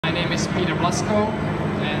My name is Peter Blasko,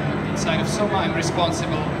 and inside of Soma I'm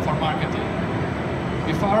responsible for marketing.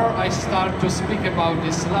 Before I start to speak about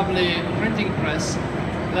this lovely printing press,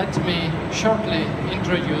 let me shortly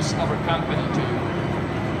introduce our company to you.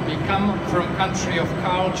 We come from a country of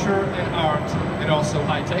culture and art, and also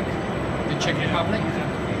high-tech, the Czech Republic.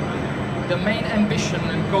 The main ambition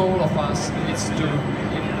and goal of us is to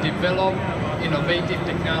develop innovative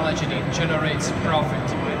technology that generates profit.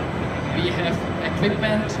 We have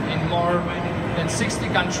equipment in more than 60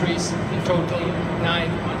 countries, in total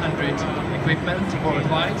 900 equipment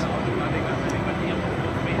worldwide.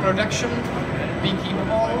 Production, we keep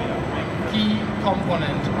all key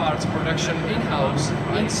component parts production in-house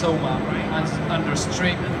in Soma and under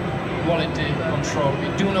strict quality control. We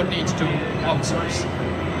do not need to outsource.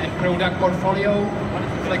 And product portfolio,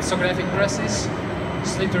 flexographic presses,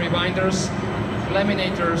 slit rewinders,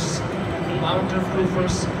 laminators, mounter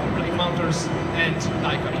proofers, plate mounters, and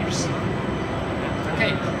die cutters.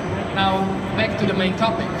 Okay, now back to the main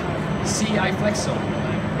topic, CI Flexo.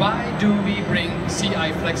 Why do we bring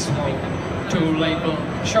CI Flexo to label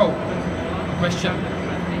show? Question.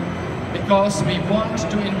 Because we want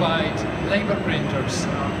to invite label printers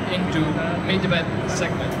into mid-web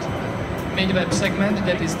segment. Mid-web segment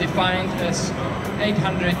that is defined as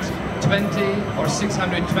 820 or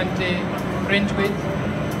 620 print width,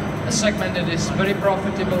 a segment that is very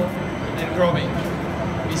profitable and growing.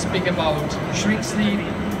 We speak about shrink sleeve,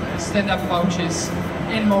 stand-up pouches,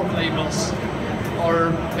 in-mode labels,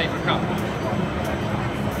 or paper cup.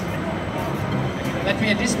 Let me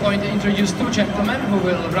at this point introduce two gentlemen who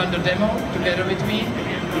will run the demo together with me.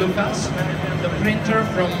 Lucas, the printer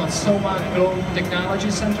from Soma Globe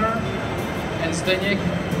Technology Center, and Zdeněk,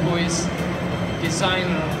 who is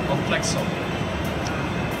designer of Flexo.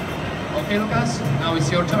 Okay, Lucas, now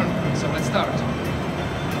it's your turn, so let's start.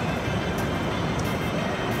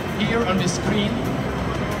 Here on the screen,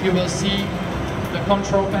 you will see the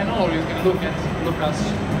control panel, or you can look at Lucas'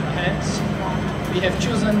 hands. We have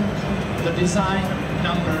chosen the design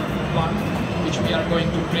number 1, which we are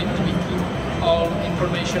going to print. We keep all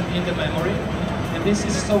information in the memory, and this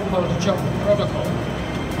is so-called job protocol.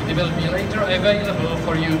 It will be later available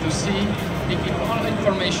for you to see. We keep all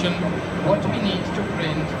information what we need to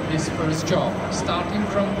print this first job, starting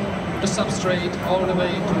from the substrate all the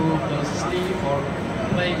way to the sleeve or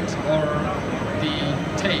plate or the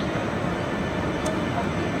tape.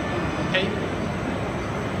 Okay?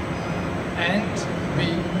 And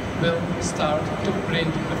we will start to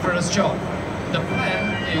print the first job. The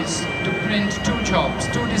plan is to print 2 jobs,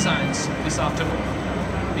 2 designs this afternoon.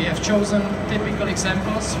 We have chosen typical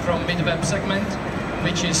examples from mid-web segment,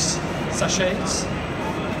 which is sachets,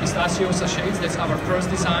 pistachio sachets, that's our first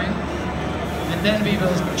design. And then we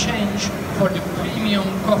will change for the premium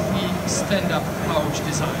coffee stand-up pouch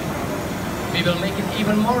design. We will make it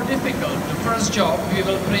even more difficult. The first job we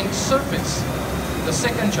will print surface. The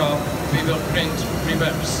second job we will print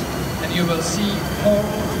reverse. And you will see whole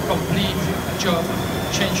complete job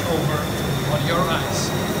changeover on your eyes.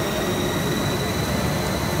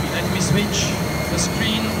 Let me switch the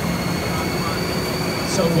screen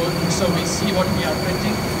so we see what we are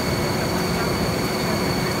printing.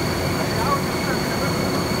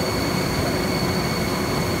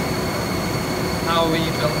 Now we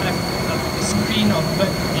will have the screen of the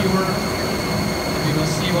viewer. We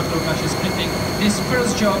will see what Lucas is printing. This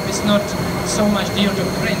first job is not so much deal to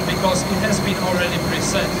print because it has been already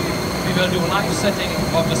preset. We will do live setting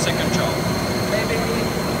of the second job. Maybe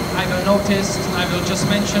I will just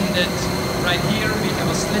mention that right here we have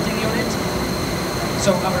a slitting unit.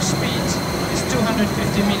 So our speed is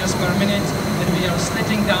 250 meters per minute, and we are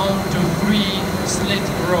slitting down to 3 slit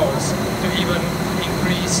rolls to even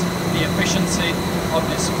increase the efficiency of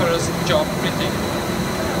this first job printing.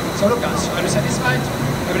 So Lucas, are you satisfied?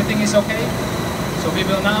 Everything is okay? So we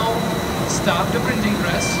will now start the printing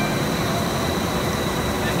press,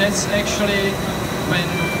 and that's actually when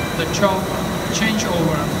the job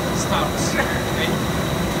changeover starts. Okay?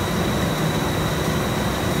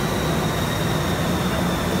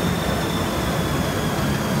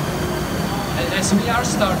 And as we are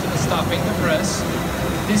stopping the press,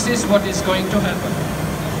 this is what is going to happen.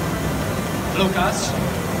 Lucas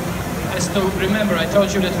has to remember, I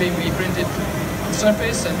told you that we printed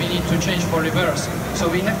surface and we need to change for reverse. So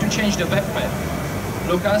we have to change the web pad.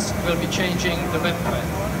 Lucas will be changing the web pad.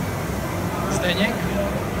 Zdeněk,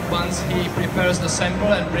 once he prepares the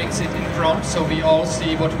sample and brings it in front so we all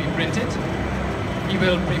see what we printed, he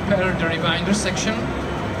will prepare the rewinder section.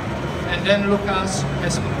 And then Lucas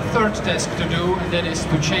has a third task to do, and that is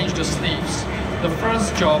to change the sleeves. The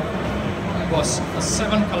first job was a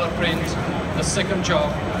 7-color print, the second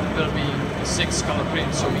job will be a 6-color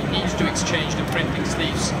print, so we need to exchange the printing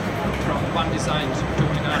sleeves from one design to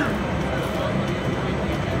another.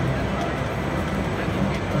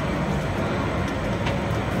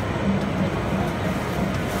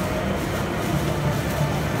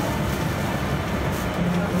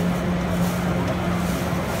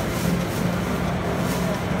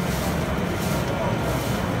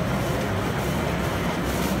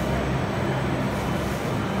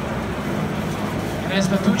 As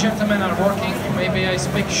the two gentlemen are working, maybe I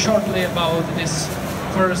speak shortly about this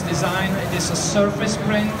first design. It is a surface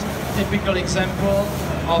print, typical example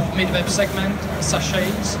of mid-web segment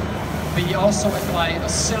sachets. We also apply a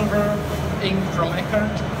silver ink from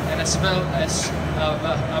Eckert, and as well as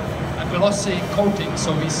a glossy coating,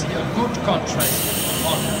 so we see a good contrast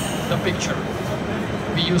on the picture.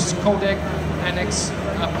 We use Codec Annex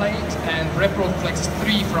plate, and Reproflex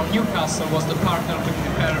 3 from Newcastle was the partner to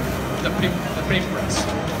prepare the print press.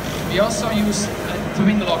 We also use a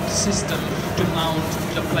twin-lock system to mount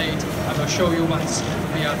the plate. I will show you once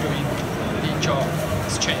we are doing the job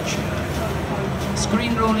exchange.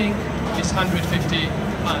 Screen ruling is 150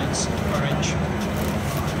 lines per inch.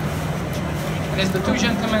 And as the two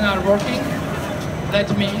gentlemen are working,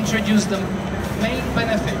 let me introduce the main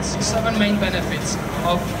benefits, 7 main benefits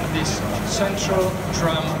of this central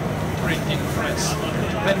drum printing press.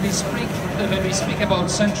 When we speak about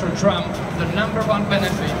central drum, the #1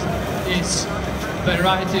 benefit is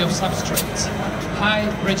variety of substrates, high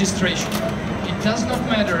registration. It does not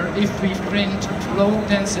matter if we print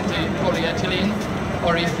low-density polyethylene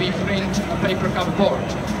or if we print a paper cup board.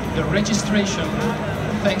 The registration,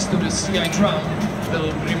 thanks to the CI drum,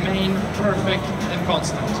 will remain perfect and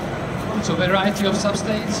constant. So variety of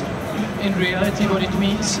substrates, in reality what it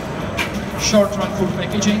means, short-run food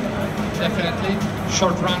packaging, definitely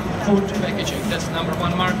short-run food packaging, that's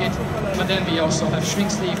 #1 market. But then we also have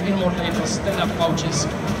shrink sleeve, inward labels, stand-up pouches,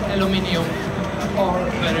 aluminium or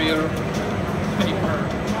barrier paper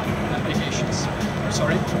applications.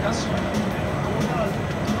 Sorry, yes?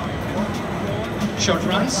 Short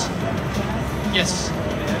runs? Yes.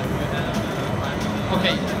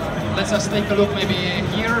 Okay, let's just take a look maybe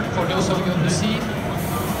here for those of you who see.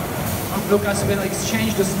 Lucas will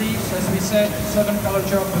exchange the sleeves, as we said, 7-color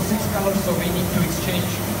job to 6 colors, so we need to exchange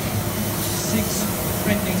 6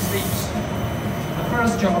 printing sleeves. The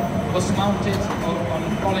first job was mounted on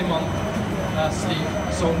polymon sleeve,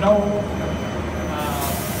 so no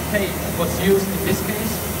tape was used in this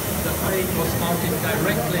case. The plate was mounted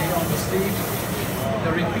directly on the sleeve.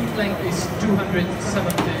 The repeat length is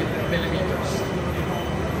 270 millimeters.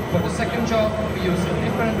 For the second job, we use a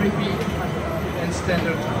different repeat and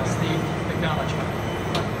standard sleeve technology.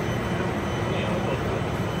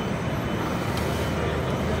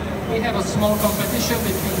 We have a small competition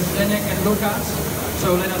between Zdenek and Lukas,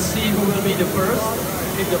 so let us see who will be the first,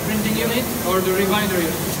 if the printing unit or the reminder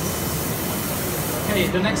unit. Okay,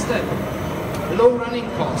 the next step, low running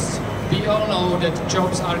costs. We all know that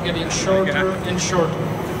jobs are getting shorter and shorter.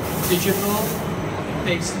 Digital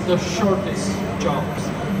takes the shortest jobs.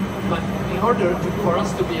 But in order for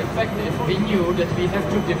us to be effective, we knew that we have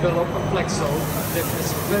to develop a flexo that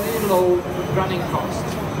has very low running cost.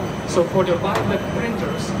 So for the wide web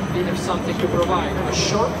printers, we have something to provide, a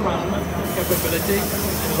short run capability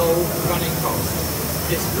and low running cost.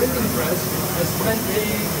 This printing press has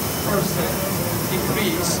 20%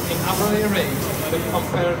 decrease in hourly rate when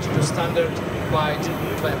compared to the standard wide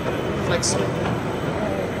web flexo.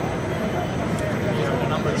 Here are the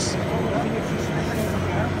numbers.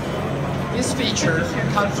 This feature,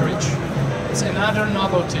 cartridge, is another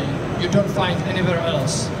novelty you don't find anywhere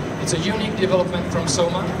else. It's a unique development from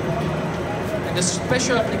Soma, and a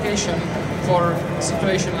special application for a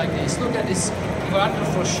situation like this. Look at this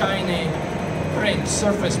wonderful shiny print,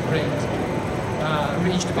 surface print,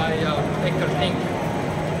 reached by Eckert ink.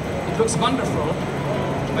 It looks wonderful,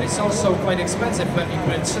 but it's also quite expensive when we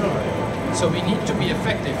print silver. So we need to be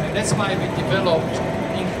effective, and that's why we developed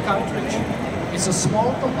ink cartridge. It's a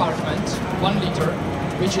small compartment, 1 liter,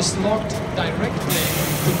 which is locked directly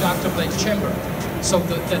to ductor plate chamber. So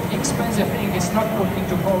that expensive ink is not put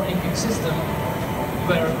into whole inking system,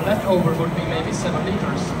 where leftover would be maybe 7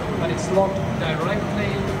 liters, but it's locked directly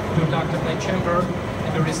to ductor plate chamber,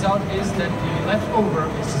 and the result is that the leftover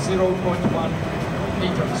is 0.1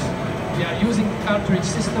 liters. We are using the cartridge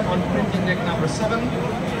system on printing deck #7,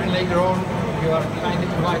 and later on you are kindly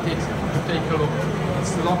invited to take a look.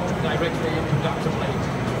 It's locked directly into ductor plate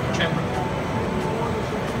chamber.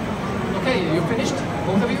 Okay, you finished?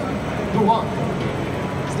 Both of you? Who won?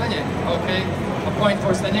 Zdenek. Okay, a point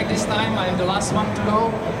for Zdenek this time. I am the last one to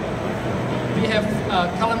go. We have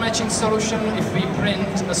a color matching solution if we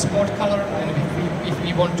print a sport color, and if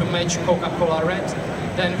we want to match Coca-Cola red,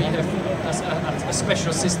 then we have a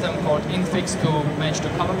special system called Infix to match the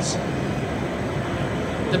colors.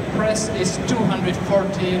 The press is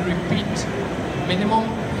 240 repeat minimum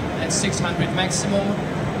and 600 maximum.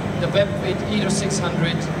 The web width either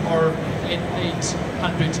 600 or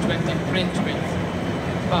 820 print width.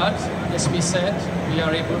 But as we said, we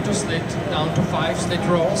are able to slit down to 5 slit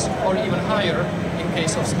rolls or even higher in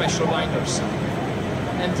case of special binders.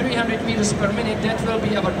 And 300 meters per minute, that will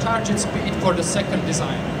be our target speed for the second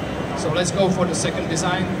design. So let's go for the second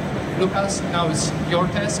design. Lucas, now it's your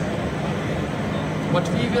task. What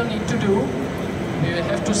we will need to do, we will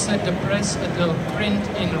have to set the press at the print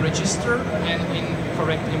in register and in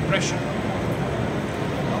correct impression.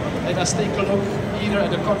 Let us take a look either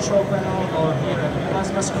at the control panel or here at the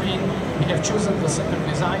plasma screen. We have chosen the second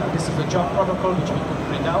design. This is the job protocol which we could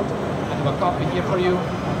print out. I have a copy here for you.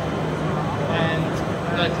 And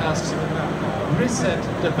let us reset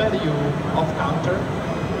the value of counter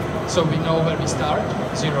so we know where we start,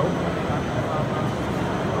 0.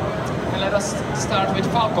 And let us start with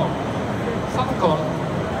Falcon. Falcon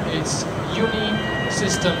is a unique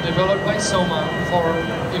system developed by Soma for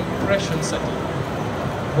impression setting.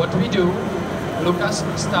 What we do, Lucas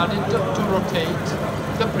started to rotate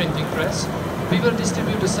the printing press. We will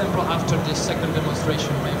distribute the sample after this second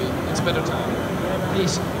demonstration, maybe. It's better time.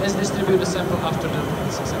 Please, let's distribute the sample after the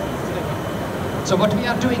second. So what we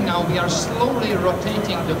are doing now, we are slowly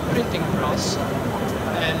rotating the printing press,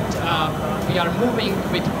 and we are moving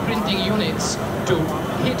with printing units to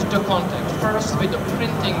hit the contact first with the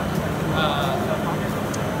printing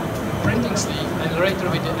sleeve and later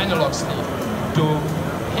with the analog sleeve to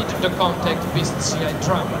hit the contact with CI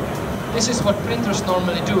drum. This is what printers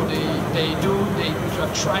normally do. They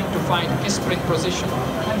are trying to find kiss print position,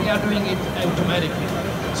 and we are doing it automatically.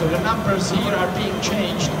 So the numbers here are being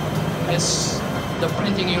changed as the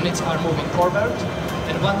printing units are moving forward,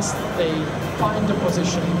 and once they find the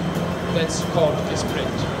position, that's called kiss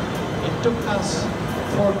print. It took us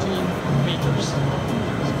 14 meters.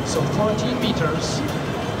 So 14 meters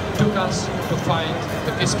took us to find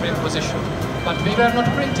the kiss print position. But we were not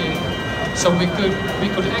printing, so we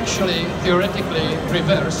could actually theoretically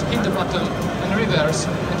reverse, hit the button and reverse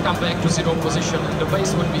and come back to 0 position, and the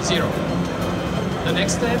base would be 0. The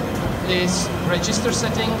next step is register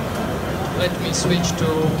setting. Let me switch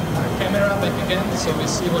to camera back again so we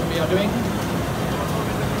see what we are doing.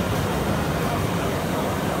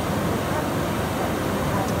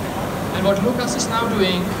 And what Lucas is now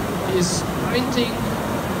doing is printing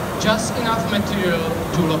just enough material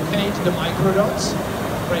to locate the microdots.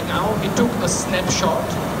 Right now, he took a snapshot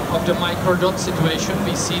of the microdot situation.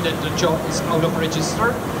 We see that the job is out of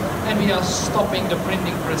register, and we are stopping the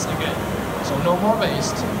printing press again. So no more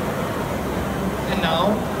waste. And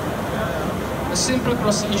now, a simple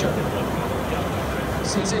procedure.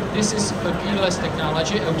 Since this is a keyless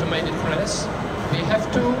technology, automated press, we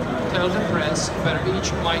have to tell the press where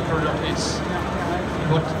each microdot is.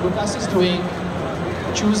 What Lucas is doing,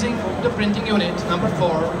 choosing the printing unit, number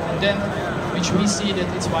 4, and then which we see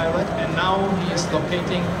that it's violet, and now he is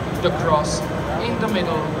locating the cross in the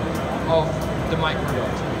middle of the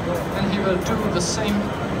microdot. And he will do the same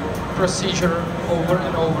procedure over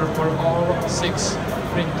and over for all 6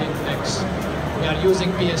 printing decks. We are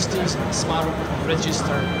using PST's smart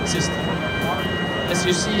register system. As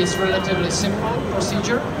you see, it's relatively simple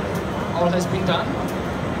procedure. All has been done.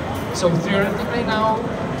 So theoretically now,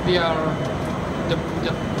 we are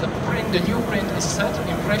the new print is set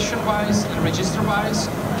impression-wise and register-wise.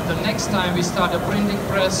 The next time we start the printing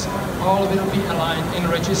press, all will be aligned in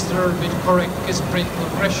register with correct kiss print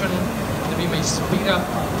impression, and we may speed up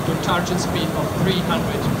to target speed of 300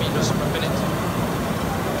 meters per minute.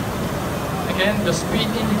 Again, the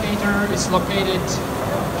speed indicator is located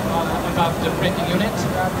above the printing unit,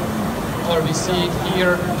 or we see it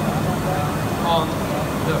here on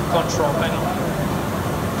the control panel.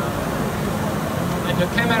 And the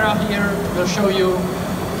camera here will show you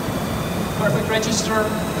perfect register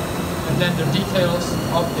and then the details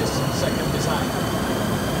of this second design.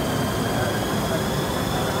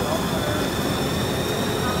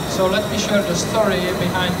 So let me share the story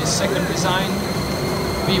behind this second design.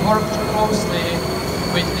 We worked closely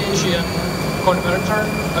with Asian converter,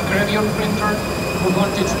 a gravure printer, who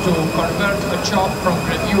wanted to convert a job from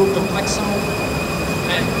gravure to flexo,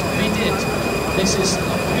 and we did. This is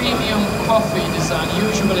a premium coffee design,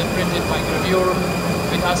 usually printed by gravure.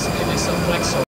 With us, it is a flexo.